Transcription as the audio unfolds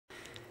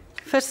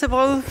First of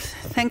all,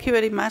 thank you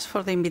very much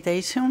for the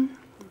invitation.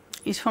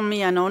 It's for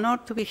me an honor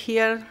to be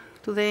here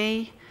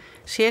today,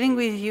 sharing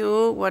with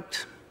you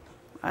what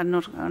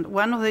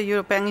one of the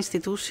European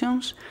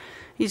institutions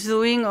is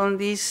doing on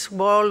this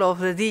wall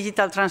of the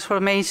digital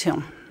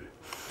transformation.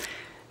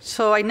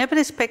 So I never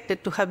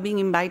expected to have been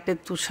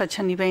invited to such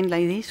an event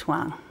like this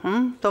one,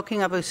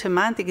 talking about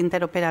semantic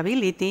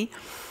interoperability,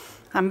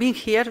 and being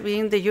here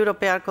being the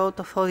European Court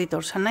of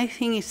Auditors. And I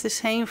think it's the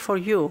same for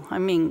you. I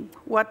mean,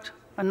 what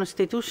an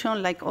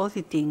institution like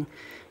auditing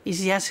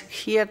is just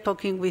here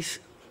talking with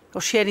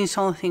or sharing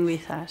something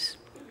with us.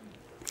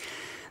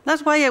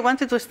 That's why I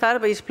wanted to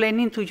start by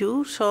explaining to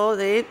you. So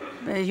the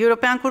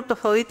European Court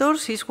of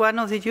Auditors is one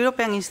of the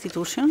European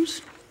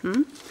institutions.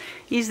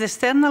 It's the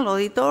external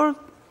auditor,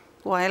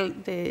 while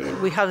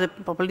we have the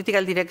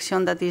political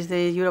direction that is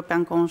the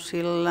European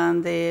Council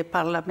and the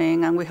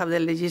Parliament, and we have the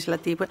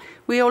legislative.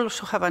 We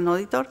also have an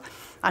auditor,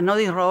 an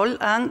audit role,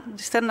 and the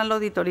external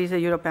auditor is the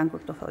European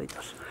Court of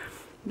Auditors.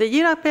 The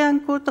European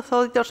Court of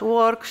Auditors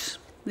works,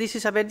 this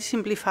is a very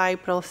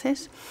simplified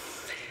process,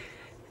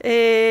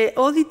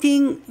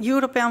 auditing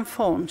European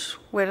funds,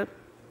 where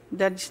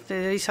there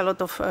is a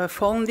lot of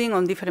funding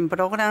on different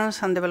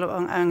programs and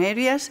development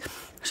areas,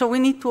 so we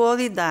need to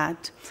audit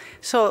that.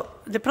 So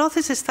the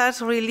process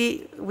starts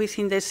really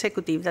within the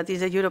executive, that is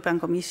the European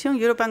Commission.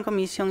 European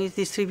Commission is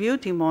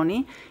distributing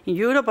money in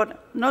Europe,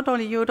 but not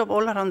only Europe,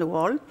 all around the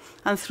world,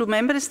 and through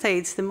member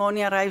states, the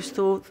money arrives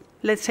to,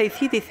 let's say,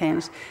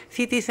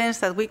 citizens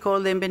that we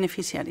call them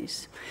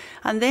beneficiaries.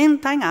 And then,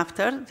 time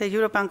after, the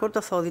European Court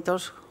of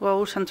Auditors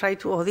goes and tries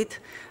to audit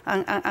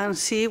and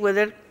see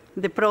whether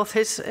the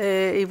process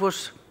it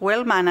was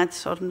well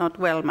managed or not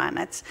well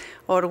managed,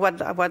 or what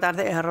are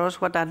the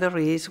errors, what are the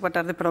risks, what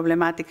are the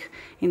problematic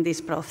in this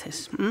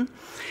process.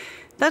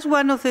 That's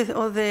one of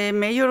the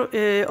major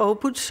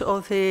outputs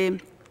of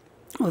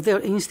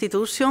the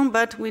institution,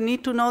 but we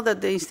need to know that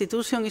the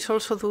institution is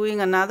also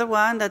doing another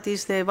one, that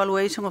is the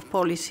evaluation of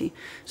policy.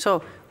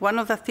 So one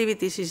of the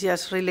activities is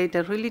just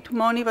related really to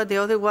money, but the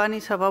other one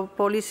is about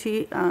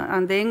policy,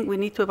 and then we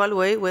need to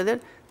evaluate whether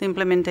the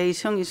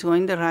implementation is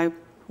going the right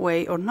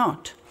way or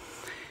not.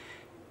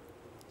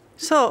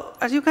 So,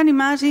 as you can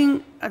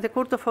imagine, the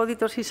Court of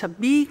Auditors is a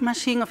big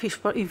machine of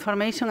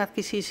information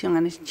acquisition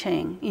and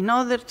exchange in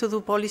order to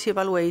do policy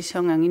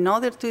evaluation and in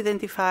order to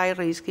identify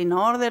risk, in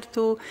order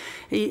to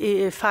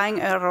find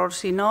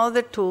errors,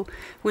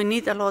 we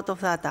need a lot of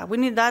data. We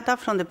need data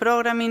from the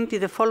programming to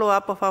the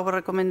follow-up of our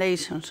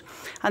recommendations.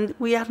 And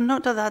we are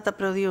not a data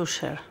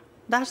producer.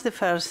 That's the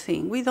first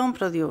thing. We don't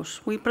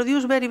produce. We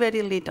produce very,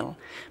 very little.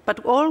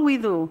 But all we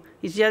do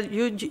is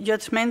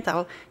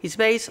judgmental. It's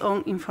based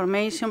on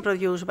information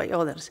produced by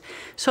others.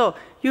 So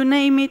you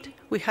name it,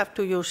 we have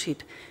to use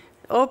it.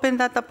 Open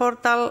data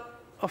portal,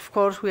 of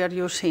course, we are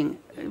using.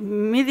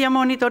 Media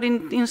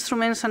monitoring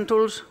instruments and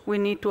tools, we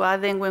need to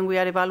add them when we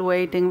are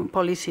evaluating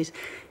policies.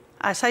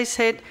 As I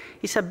said,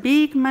 it's a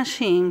big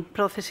machine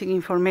processing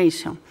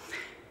information.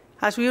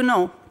 As you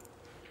know,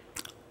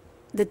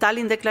 the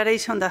Tallinn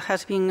Declaration that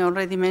has been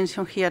already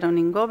mentioned here on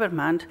in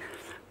government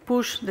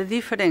pushed the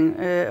different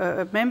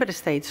member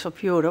states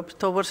of Europe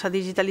towards a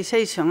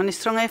digitalization and a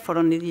strong effort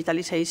on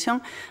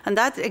digitalization. And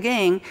that,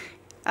 again,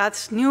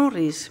 adds new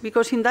risks,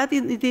 because in that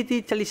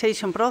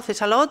digitalization process,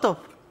 a lot of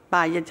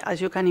budget, as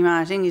you can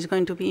imagine, is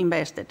going to be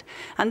invested.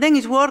 And then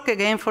it's work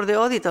again for the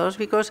auditors,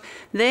 because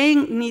they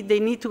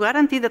need to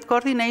guarantee that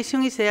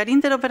coordination is there,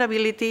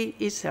 interoperability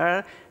is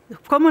there,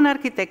 common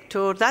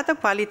architecture, data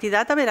quality,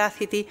 data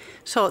veracity.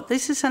 So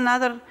this is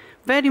another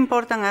very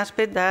important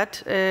aspect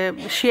that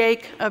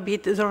shakes a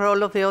bit the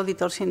role of the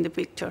auditors in the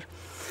picture.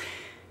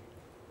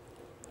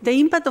 The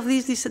impact of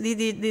this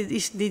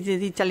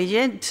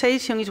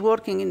digitalization is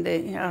working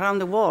around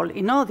the world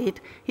in audit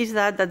is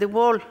that the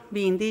world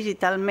being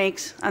digital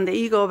makes, and the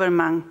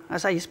e-government,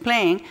 as I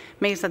explained,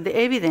 makes that the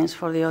evidence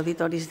for the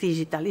auditor is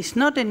digital. It's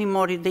not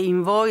anymore, the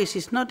invoice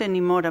is not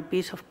anymore a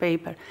piece of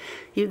paper.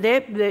 If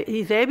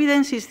the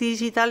evidence is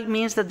digital, it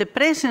means that the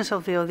presence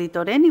of the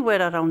auditor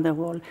anywhere around the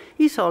world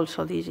is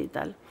also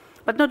digital.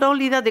 But not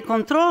only that, the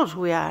controls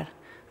we are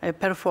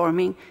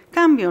performing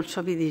can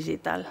also be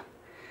digital.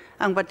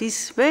 And what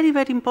is very,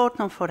 very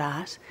important for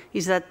us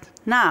is that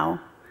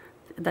now,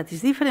 that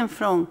is different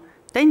from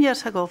 10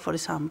 years ago, for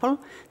example,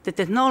 the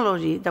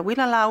technology that will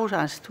allow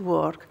us to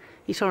work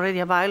is already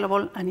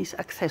available and is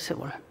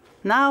accessible.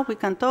 Now we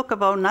can talk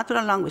about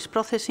natural language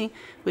processing,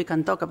 we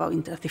can talk about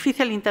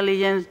artificial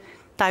intelligence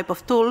type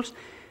of tools,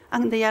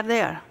 and they are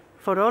there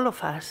for all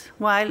of us,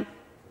 while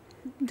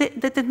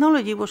the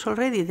technology was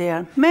already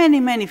there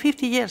many,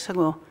 50 years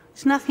ago.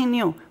 It's nothing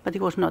new, but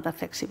it was not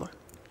accessible.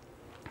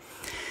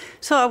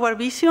 So our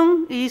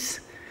vision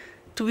is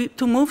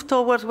to move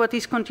towards what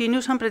is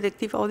continuous and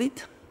predictive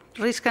audit,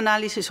 risk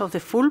analysis of the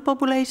full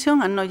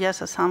population and not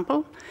just a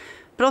sample,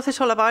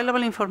 process all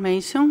available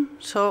information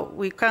so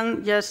we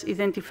can just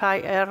identify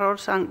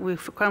errors and we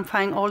can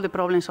find all the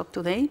problems of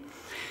today.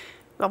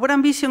 Our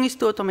ambition is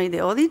to automate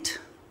the audit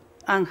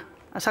and,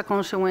 as a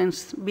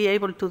consequence, be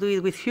able to do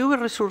it with fewer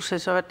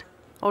resources but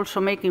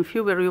also making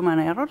fewer human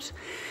errors.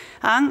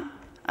 And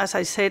as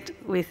I said,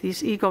 with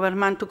this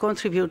e-government to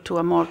contribute to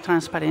a more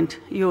transparent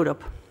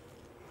Europe.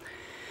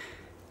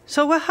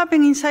 So what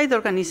happened inside the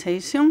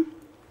organization?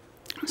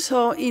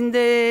 So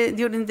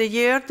during the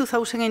year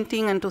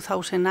 2018 and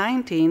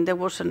 2019, there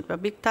was a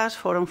big task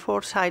force on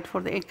foresight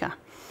for the ECA.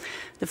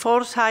 The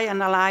foresight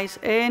analyzed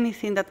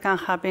anything that can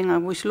happen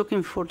and was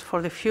looking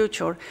for the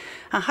future,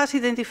 and has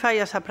identified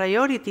as a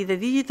priority the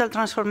digital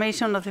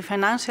transformation of the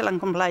financial and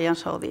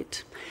compliance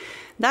audit.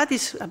 That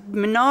is an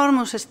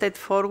enormous step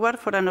forward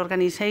for an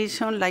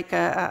organization like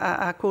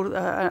a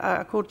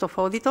court of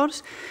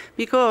auditors,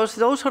 because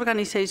those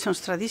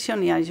organizations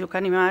traditionally, as you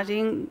can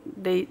imagine,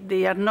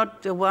 they are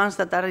not the ones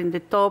that are in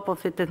the top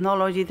of the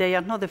technology, they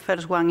are not the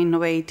first one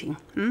innovating.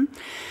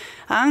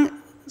 And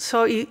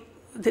so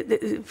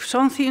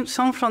something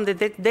from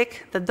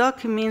the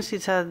documents,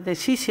 it's a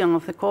decision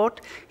of the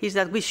court, is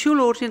that we should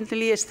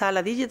urgently start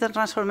a digital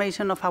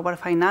transformation of our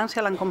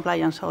financial and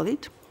compliance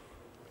audit.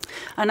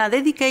 And a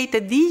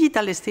dedicated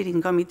digital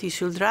steering committee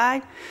should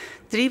drive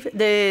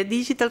the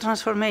digital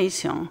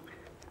transformation.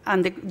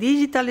 And the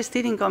digital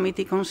steering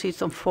committee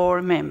consists of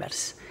 4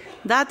 members.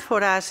 That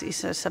for us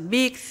is a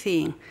big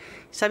thing.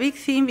 It's a big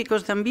thing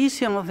because the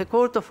ambition of the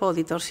Court of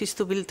Auditors is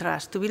to build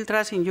trust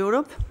in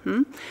Europe,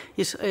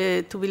 is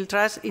to build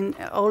trust in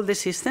all the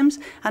systems,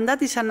 and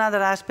that is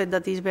another aspect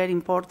that is very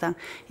important.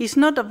 It's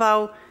not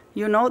about,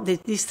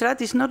 this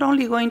trust is not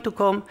only going to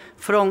come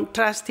from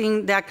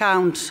trusting the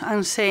accounts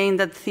and saying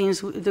that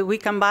we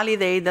can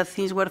validate that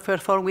things were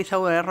performed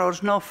without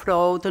errors, no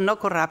fraud, no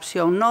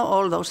corruption, no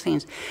all those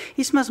things.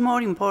 It's much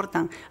more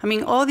important. I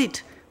mean,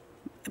 audit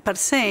per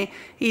se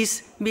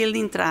is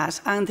building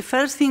trust, and the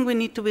first thing we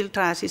need to build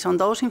trust is on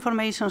those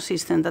information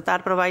systems that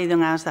are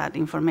providing us that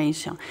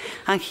information.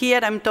 And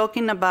here I'm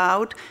talking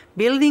about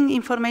building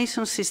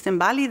information system,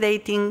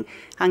 validating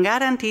and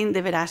guaranteeing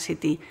the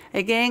veracity.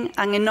 Again,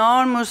 an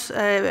enormous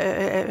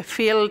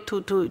field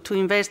to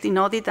invest in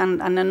audit,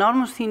 and an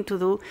enormous thing to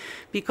do,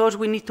 because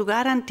we need to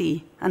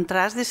guarantee and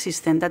trust the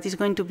system that is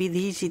going to be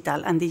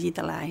digital and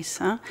digitalized.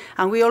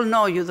 And we all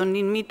know, you don't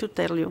need me to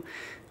tell you,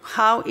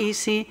 how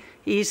easy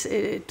is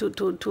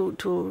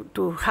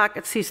to hack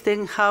a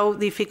system, how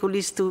difficult it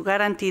is to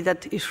guarantee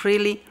that it's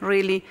really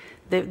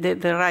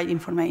the right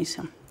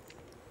information.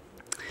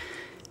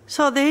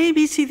 So the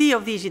ABCD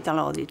of digital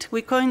audit,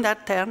 we coined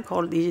that term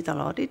called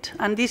digital audit,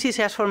 and this is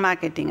just for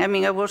marketing. I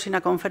mean, I was in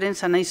a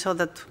conference and I saw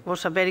that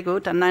was a very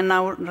good, and I'm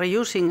now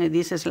reusing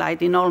this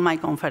slide in all my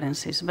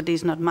conferences, but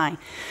it's not mine.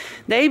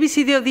 The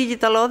ABCD of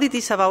digital audit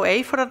is about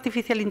A for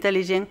artificial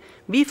intelligence,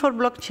 B for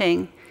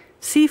blockchain,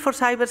 C for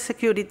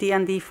cybersecurity,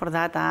 and D for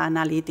data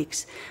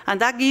analytics.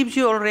 And that gives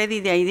you already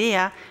the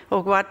idea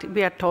of what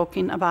we are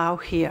talking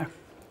about here.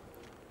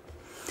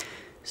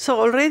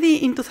 So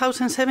already in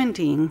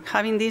 2017,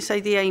 having this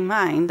idea in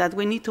mind that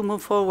we need to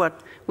move forward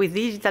with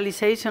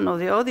digitalization of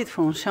the audit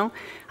function,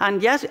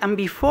 and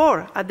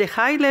before, at the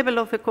high level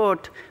of the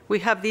court, we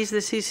have this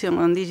decision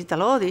on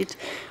digital audit,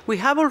 we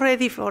have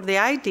already for the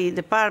IT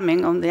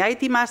department, on the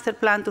IT Master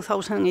Plan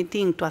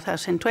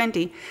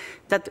 2018-2020,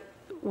 that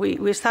we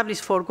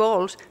established 4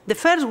 goals. The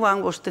first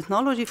one was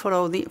technology for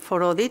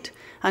audit,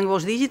 and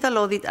was digital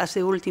audit as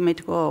the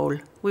ultimate goal.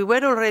 We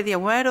were already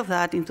aware of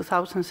that in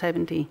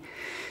 2017.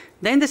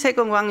 Then the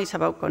second one is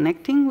about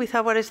connecting with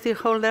our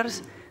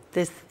stakeholders,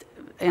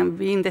 and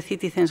being the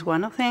citizens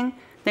one of them.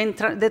 Then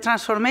the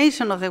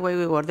transformation of the way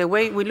we work, the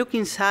way we look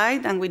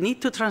inside, and we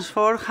need to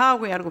transform how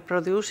we are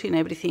producing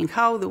everything,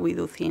 how do we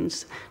do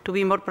things to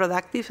be more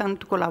productive and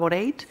to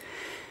collaborate.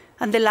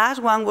 And the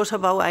last one was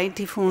about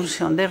IT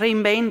function, the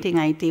reinventing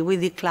IT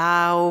with the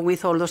cloud,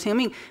 with all those things. I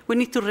mean, we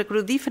need to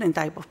recruit different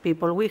type of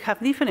people. We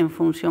have different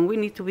functions. We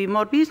need to be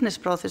more business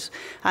process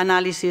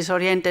analysis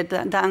oriented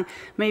than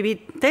maybe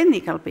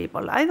technical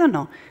people. I don't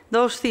know.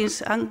 Those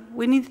things, and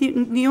we need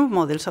new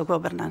models of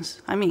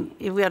governance. I mean,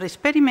 if we are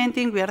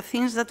experimenting, we are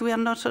things that we are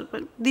not,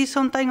 this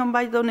sometimes on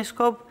by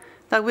scope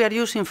that we are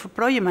using for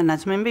project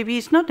management, maybe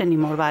it's not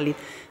anymore valid.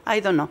 I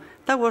don't know.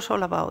 That was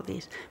all about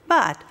this.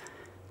 But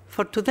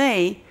for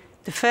today,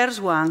 the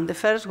first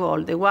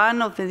goal, the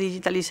one of the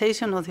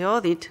digitalization of the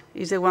audit,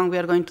 is the one we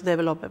are going to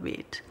develop a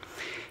bit.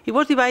 It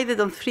was divided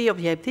on 3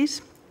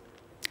 objectives.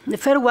 The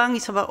first one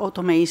is about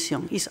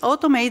automation. It's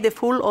automate the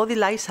full audit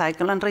life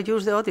cycle and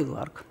reduce the audit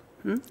work.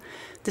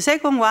 The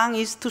second one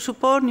is to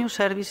support new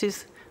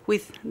services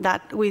with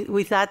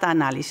data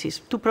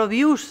analysis, to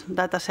produce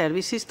data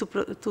services,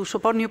 to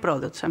support new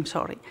products, I'm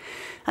sorry.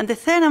 And the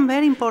third and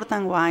very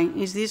important one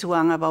is this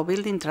one about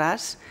building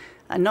trust,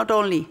 and not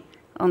only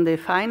on the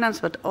finance,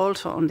 but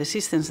also on the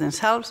systems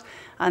themselves,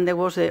 and there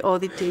was the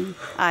auditing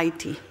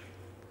IT.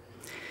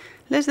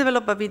 Let's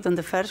develop a bit on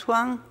the first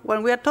one.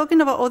 When we are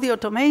talking about audit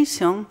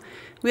automation,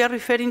 we are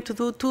referring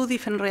to 2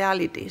 different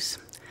realities.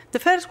 The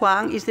first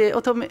one is the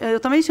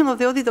automation of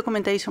the audit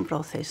documentation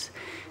process.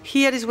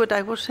 Here is what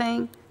I was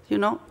saying,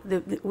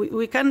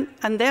 we can,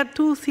 and there are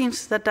 2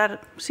 things that are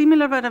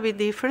similar but a bit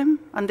different,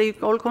 and they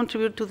all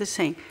contribute to the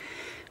same.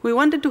 We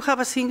wanted to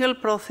have a single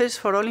process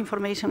for all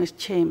information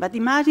exchange, but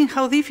imagine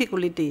how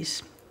difficult it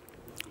is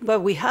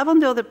What we have on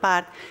the other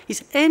part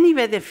is any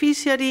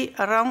beneficiary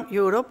around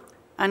Europe,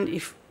 and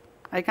if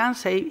I can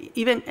say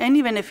even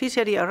any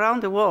beneficiary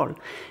around the world,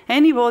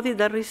 anybody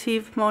that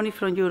receives money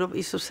from Europe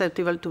is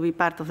susceptible to be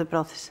part of the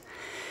process.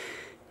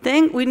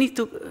 Then we need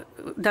to,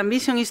 the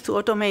ambition is to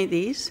automate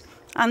this,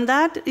 and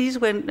that is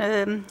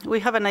when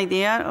we have an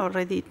idea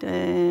already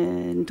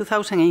in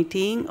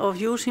 2018 of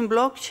using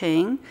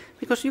blockchain,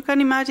 because you can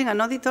imagine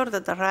an auditor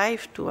that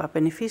arrived to a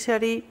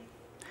beneficiary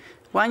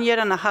 1.5 years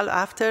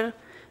after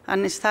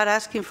and start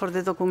asking for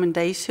the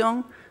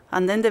documentation,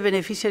 and then the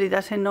beneficiary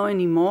doesn't know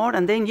anymore,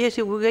 and then, yes,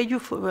 we gave you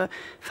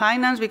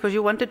finance because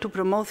you wanted to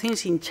promote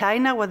things in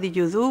China. What did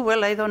you do?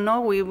 Well, I don't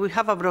know. We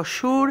have a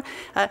brochure.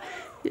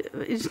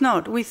 It's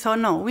not. We thought,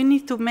 no, we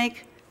need to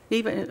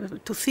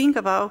to think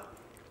about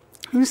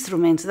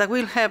instruments that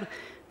will help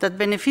that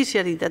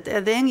beneficiary that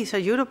then is a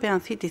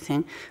European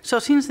citizen. So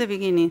since the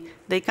beginning,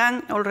 they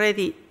can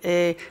already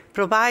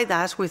provide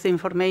us with the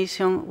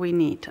information we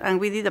need. And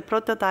we did a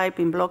prototype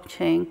in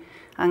blockchain,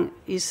 and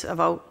it's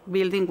about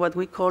building what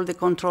we call the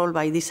control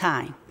by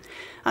design.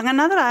 And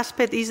another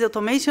aspect is the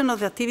automation of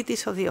the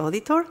activities of the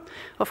auditor.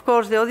 Of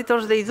course, the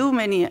auditors, they do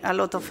a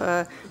lot of,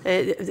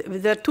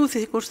 there are two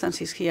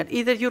circumstances here.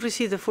 Either you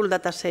receive the full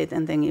data set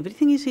and then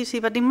everything is easy,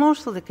 but in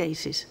most of the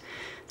cases,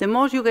 the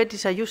most you get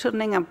is a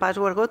username and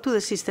password, go to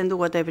the system, do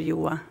whatever you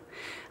want.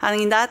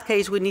 And in that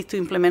case, we need to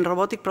implement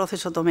robotic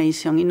process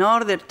automation in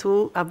order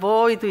to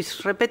avoid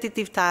these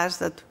repetitive tasks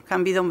that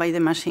can be done by the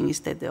machine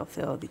instead of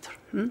the auditor.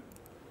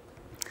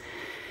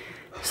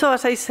 So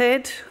as I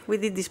said, we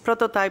did this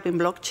prototype in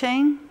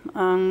blockchain,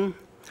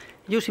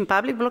 using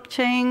public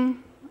blockchain.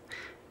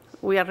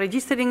 We are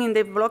registering in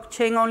the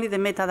blockchain only the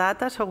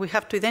metadata, so we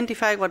have to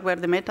identify what were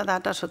the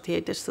metadata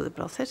associated to the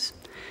process.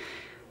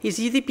 It's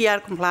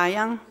GDPR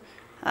compliant,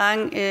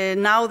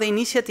 and now the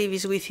initiative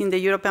is within the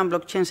European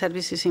Blockchain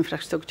Services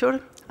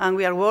Infrastructure, and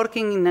we are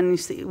working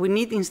we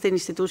need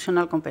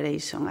institutional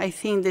cooperation. I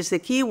think that's the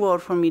key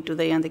word for me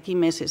today and the key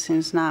message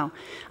since now.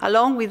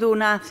 Alone we do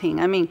nothing.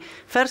 I mean,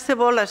 first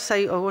of all, as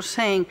I was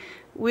saying,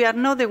 we are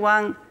not the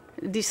one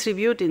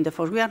distributing the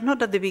funds. We are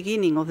not at the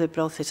beginning of the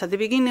process. At the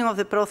beginning of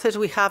the process,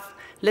 we have,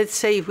 let's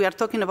say, if we are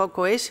talking about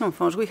cohesion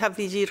funds, we have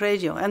DG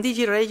Regio, and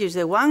DG Regio is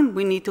the one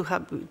we need to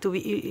have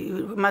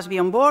must be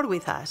on board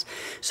with us.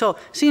 So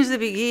since the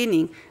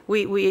beginning,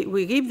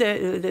 we give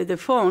the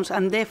funds,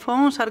 and the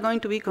funds are going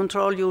to be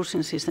controlled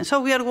using systems. So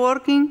we are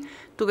working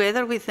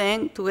together with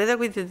them, together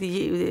with the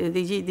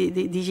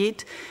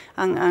DG,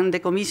 and the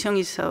Commission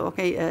is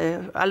okay.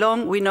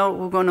 Along, we know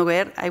we're going to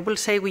where. I will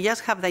say we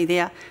just have the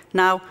idea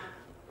now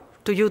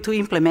to you to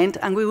implement,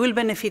 and we will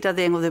benefit at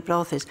the end of the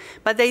process.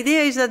 But the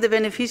idea is that the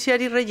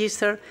beneficiary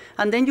register,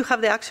 and then you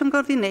have the action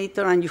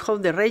coordinator, and you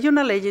have the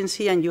regional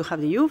agency, and you have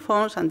the EU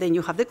funds, and then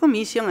you have the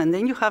Commission, and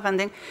then you have,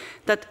 and then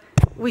that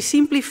we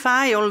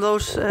simplify all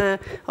those,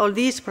 all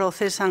these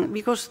process, and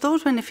because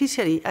those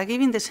beneficiaries are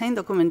giving the same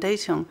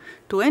documentation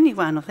to any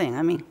one of them,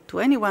 I mean, to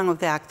any one of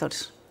the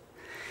actors.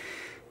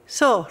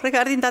 So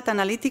regarding data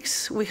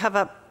analytics, we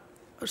have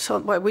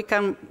we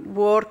can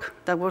work,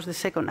 that was the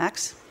second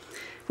axe.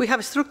 We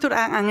have structured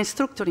and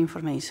unstructured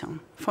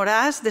information. For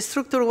us, the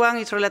structured one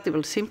is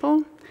relatively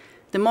simple.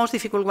 The most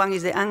difficult one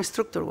is the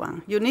unstructured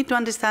one. You need to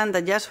understand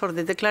that just for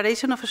the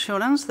declaration of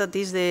assurance, that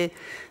is the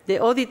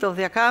audit of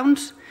the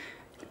accounts,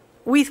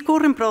 with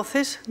current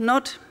process,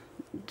 not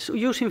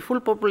using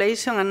full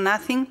population and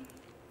nothing,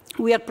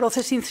 we are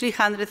processing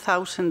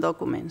 300,000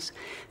 documents.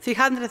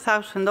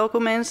 300,000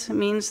 documents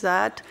means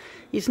that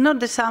it's not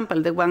the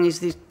sample, the one is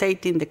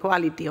dictating the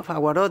quality of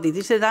our audit.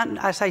 This is,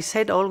 as I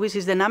said, always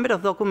is the number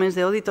of documents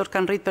the auditor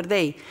can read per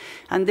day.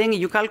 And then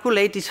you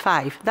calculate is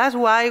 5. That's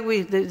why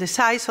the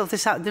size of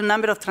the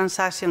number of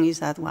transactions is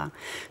that one.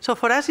 So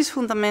for us, it's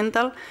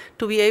fundamental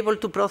to be able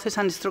to process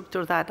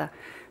unstructured data.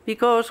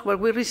 Because what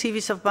we receive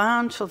is a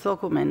bunch of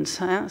documents,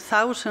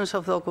 thousands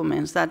of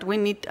documents that we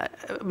need.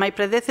 My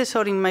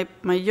predecessor in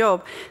my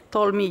job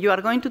told me, you are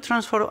going to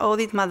transfer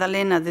audit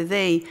Magdalena the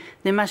day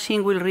the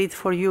machine will read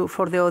for you,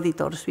 for the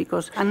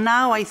auditors. And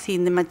now I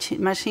think the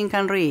machine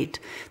can read.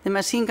 The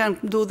machine can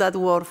do that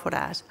work for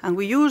us. And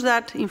we use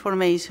that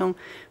information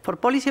for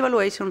policy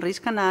evaluation,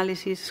 risk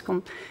analysis,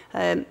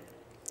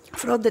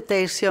 fraud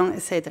detection,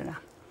 etc.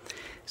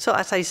 So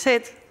as I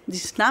said,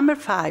 this number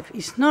 5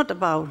 is not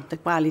about the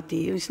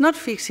quality, it's not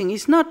fixing,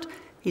 it's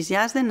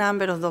just the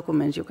number of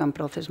documents you can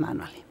process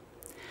manually.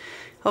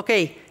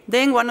 Okay,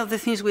 then one of the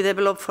things we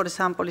developed, for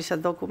example, is a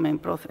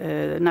document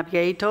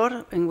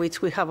navigator, in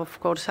which we have, of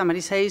course,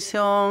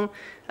 summarization.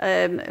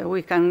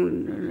 We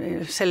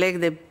can select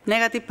the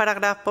negative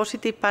paragraph,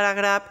 positive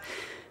paragraph.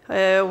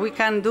 We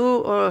can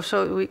do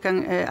also, we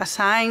can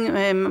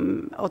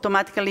assign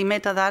automatically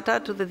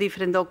metadata to the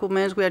different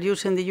documents. We are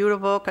using the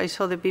Eurovoc. I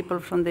saw the people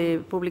from the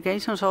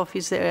publications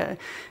office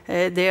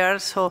there.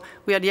 So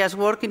we are just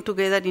working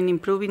together in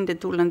improving the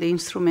tool and the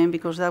instrument,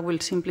 because that will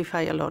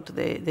simplify a lot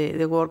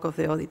the work of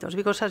the auditors.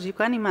 Because as you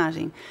can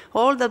imagine,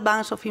 all the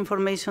banks of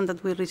information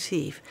that we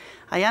receive,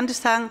 I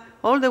understand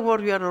all the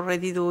work you are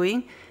already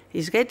doing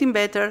is getting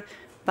better,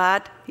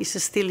 but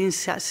it's still in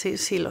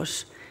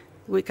silos.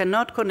 We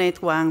cannot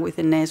connect one with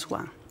the next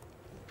one.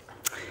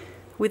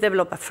 We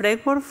develop a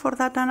framework for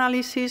that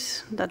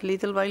analysis that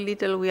little by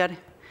little we are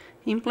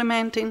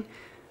implementing.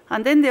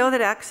 And then the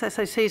other axis, as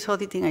I say, is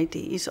auditing IT.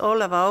 It's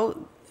all about,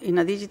 in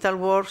a digital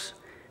world,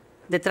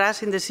 the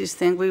trust in the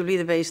system will be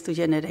the base to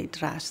generate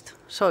trust.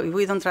 So if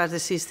we don't trust the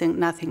system,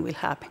 nothing will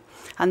happen.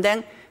 And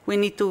then we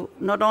need to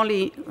not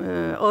only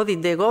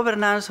audit the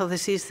governance of the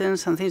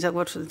systems and things that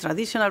were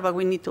traditional, but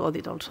we need to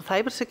audit also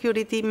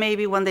cybersecurity,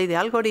 maybe one day the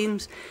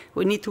algorithms.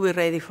 We need to be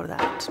ready for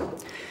that.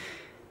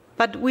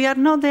 But we are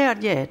not there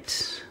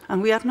yet.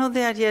 And we are not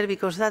there yet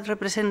because that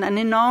represents an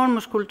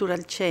enormous cultural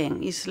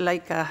change. It's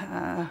like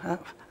a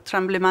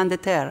tremblement de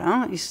terre.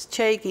 Huh? It's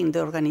shaking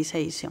the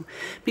organization.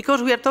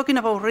 Because we are talking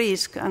about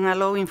risk and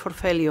allowing for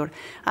failure.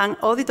 And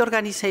audit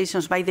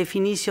organizations, by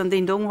definition,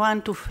 they don't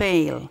want to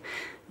fail.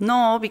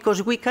 No,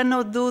 because we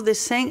cannot do the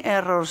same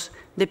errors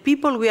the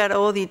people we are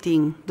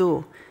auditing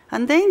do.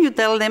 And then you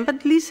tell them,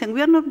 but listen,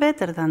 we are not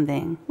better than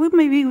them.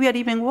 Maybe we are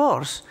even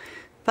worse.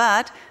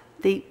 But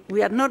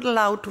we are not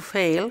allowed to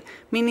fail,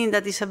 meaning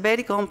that it's a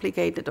very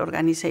complicated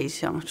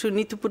organization. So you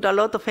need to put a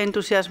lot of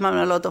enthusiasm and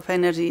a lot of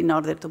energy in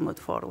order to move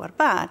forward.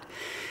 But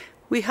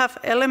we have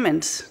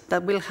elements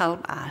that will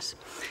help us.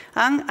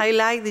 And I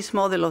like this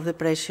model of the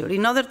pressure.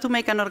 In order to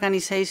make an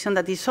organization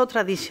that is so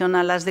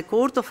traditional as the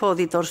Court of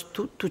Auditors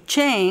to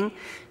change,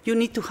 you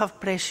need to have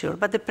pressure.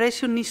 But the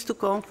pressure needs to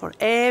come from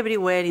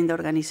everywhere in the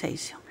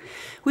organization.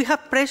 We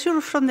have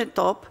pressure from the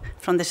top,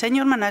 from the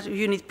senior management.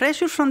 You need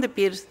pressure from the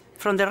peers,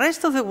 from the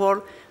rest of the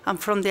world, and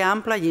from the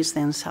employees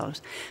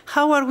themselves.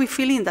 How are we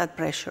feeling that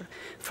pressure?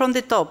 From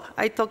the top,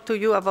 I talked to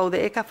you about the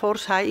ECA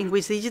foresight in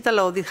which digital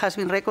audit has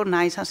been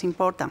recognized as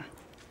important.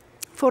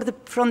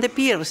 From the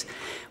peers,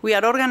 we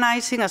are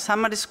organizing a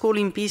summer school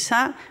in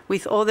Pisa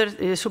with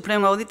other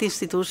Supreme Audit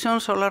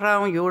institutions all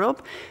around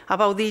Europe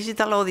about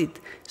digital audit.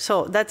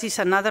 So that is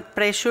another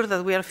pressure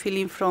that we are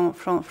feeling from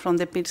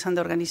the peers and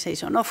the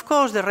organization. Of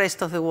course, the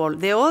rest of the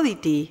world, the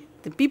auditee,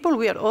 the people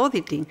we are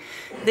auditing,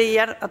 they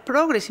are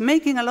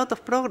making a lot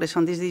of progress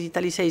on this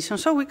digitalization,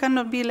 so we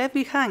cannot be left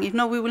behind. If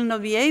not, we will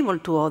not be able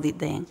to audit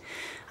them.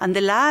 And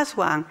the last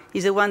one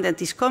is the one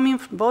that is coming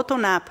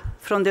bottom up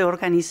from the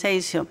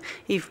organization.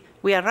 If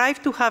we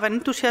arrive to have an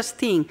enthusiast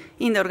team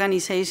in the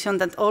organization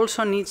that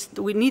also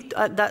we need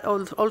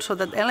also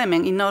that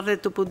element in order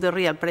to put the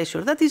real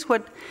pressure. That is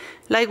what,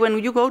 like when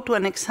you go to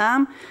an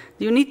exam,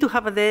 you need to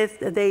have a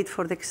date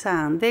for the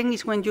exam. Then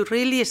is when you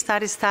really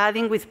start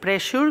studying with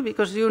pressure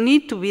because you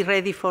need to be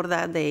ready for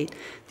that date.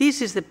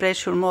 This is the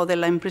pressure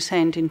model I'm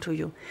presenting to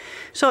you.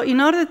 So in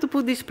order to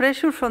put this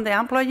pressure from the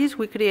employees,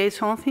 we create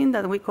something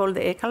that we call the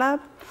ECA Lab.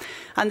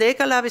 And the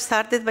ECA Lab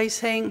started by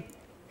saying,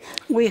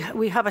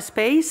 we have a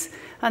space,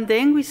 and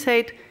then we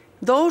said,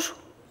 those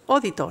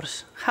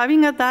auditors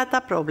having a data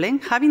problem,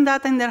 having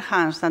data in their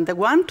hands, and they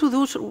want to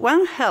do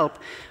one help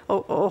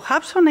or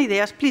have some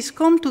ideas, please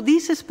come to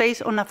this space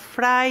on a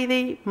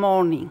Friday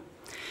morning.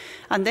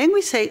 And then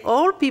we say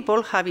all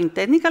people having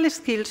technical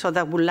skills or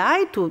that would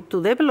like to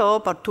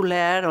develop or to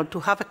learn or to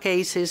have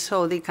cases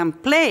so they can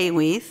play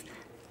with,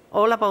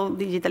 all about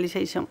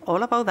digitalization,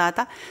 all about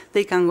data,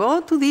 they can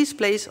go to this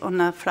place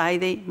on a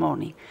Friday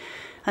morning.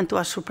 And to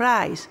our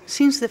surprise,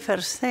 since the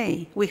first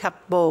day, we have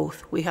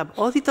both. We have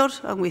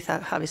auditors and we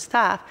have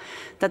staff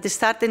that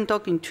started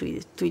talking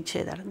to each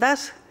other.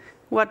 That's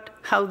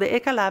how the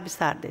ECA Lab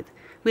started.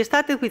 We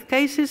started with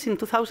cases in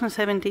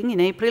 2017,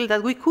 in April,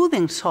 that we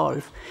couldn't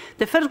solve.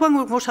 The first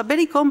one was a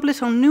very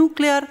complex on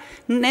nuclear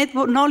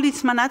network,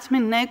 knowledge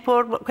management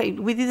network. Okay,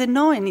 we didn't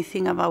know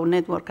anything about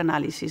network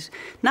analysis.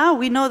 Now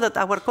we know that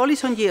our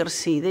colleagues on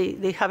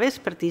GRC, they have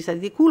expertise that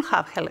they could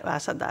have helped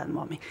us at that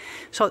moment.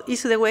 So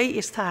it's the way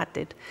it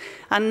started.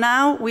 And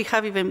now we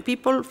have even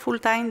people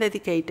full-time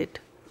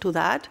dedicated to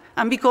that.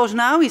 And because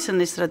now it's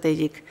a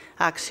strategic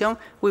action,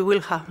 we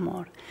will have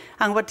more.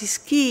 And what is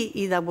key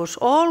is that was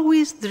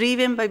always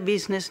driven by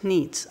business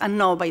needs and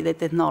not by the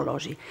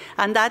technology.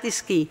 And that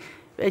is key.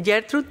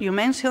 Gertrude, you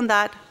mentioned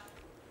that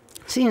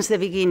since the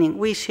beginning.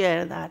 We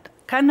share that.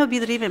 Cannot be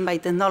driven by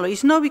technology.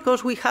 It's not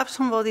because we have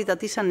somebody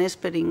that is an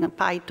expert in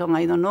Python,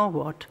 I don't know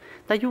what,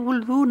 that you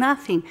will do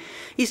nothing.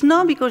 It's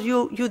not because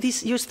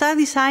you start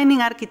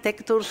designing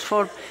architectures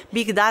for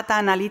big data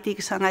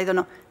analytics and I don't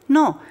know.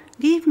 No,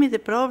 give me the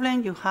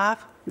problem you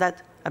have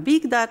that a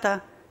big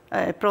data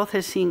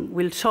processing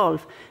will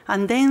solve,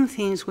 and then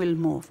things will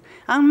move.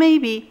 And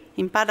maybe,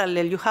 in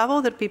parallel, you have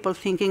other people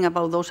thinking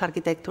about those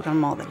architectural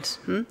models.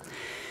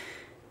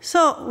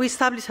 So we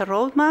established a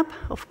roadmap,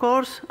 of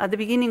course. At the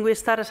beginning, we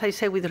started, as I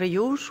said, with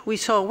reuse. We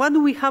saw what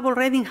do we have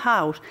already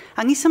in-house.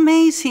 And it's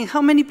amazing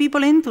how many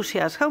people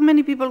enthusiastic, how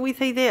many people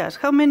with ideas,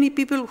 how many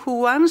people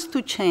who wants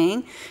to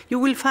change you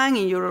will find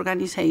in your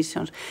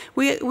organizations.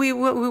 We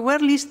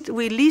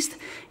list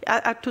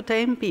up to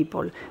 10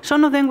 people.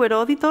 Some of them were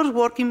auditors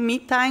working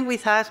mid-time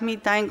with us,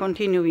 mid-time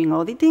continuing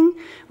auditing.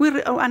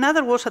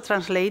 Another was a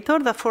translator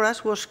that for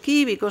us was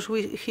key because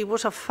he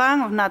was a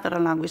fan of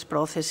natural language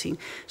processing.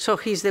 So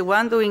he's the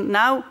one doing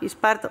now, is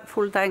part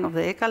full-time of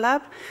the ECA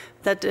Lab,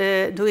 that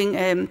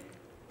doing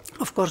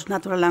of course,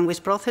 natural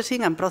language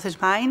processing and process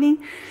mining.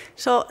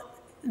 So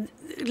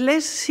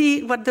let's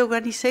see what the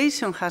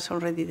organization has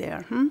already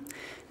there.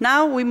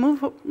 Now we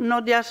move,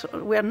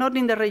 we are not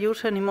in the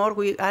reuse anymore,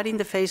 we are in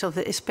the phase of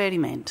the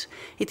experiment.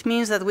 It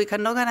means that we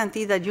cannot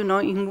guarantee that,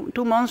 in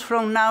 2 months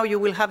from now you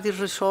will have this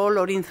result,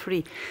 or in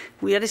 3.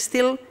 We are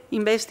still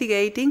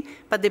investigating,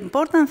 but the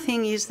important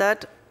thing is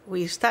that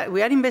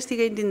we are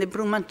investigating the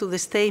improvement to the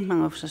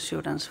statement of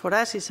assurance. For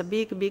us, it's a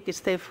big, big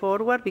step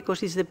forward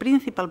because it's the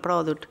principal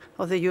product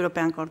of the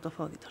European Court of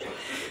Auditors.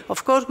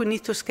 Of course, we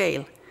need to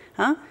scale.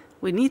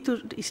 We need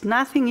to,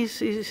 nothing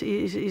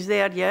is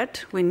there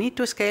yet. We need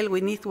to scale,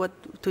 we need to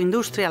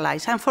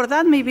industrialize. And for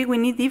that, maybe we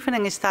need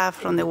different staff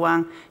from the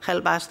one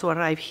help us to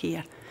arrive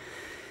here.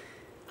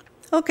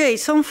 Okay,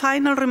 some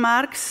final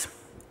remarks.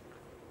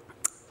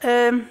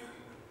 For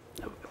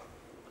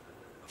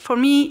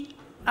me,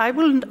 I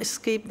will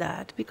skip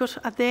that, because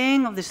at the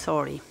end of the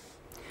story,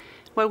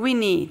 what we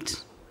need,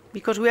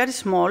 because we are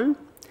small,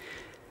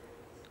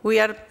 we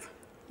are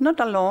not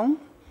alone,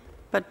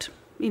 but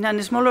in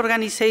a small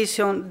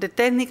organization, the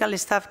technical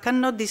staff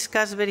cannot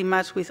discuss very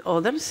much with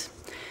others.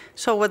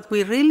 So what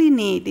we really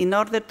need in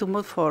order to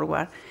move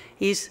forward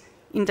is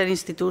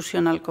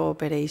interinstitutional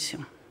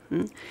cooperation.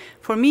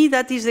 For me,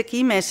 that is the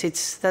key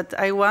message that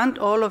I want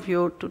all of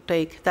you to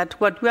take, that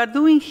what we are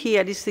doing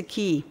here is the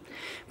key.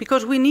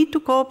 Because we need to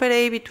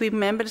cooperate between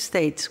member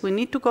states. We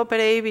need to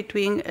cooperate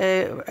between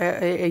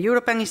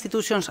European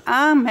institutions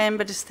and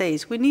member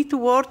states. We need to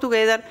work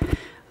together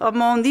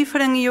among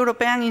different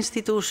European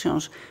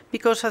institutions,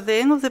 because at the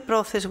end of the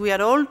process, we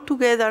are all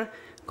together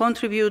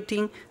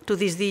contributing to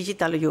this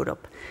digital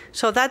Europe.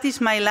 So that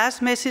is my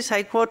last message.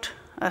 I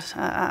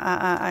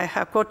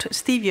have quote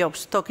Steve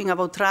Jobs talking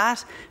about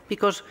trust,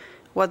 because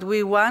what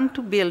we want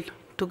to build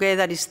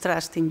together is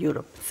trust in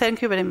Europe.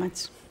 Thank you very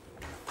much.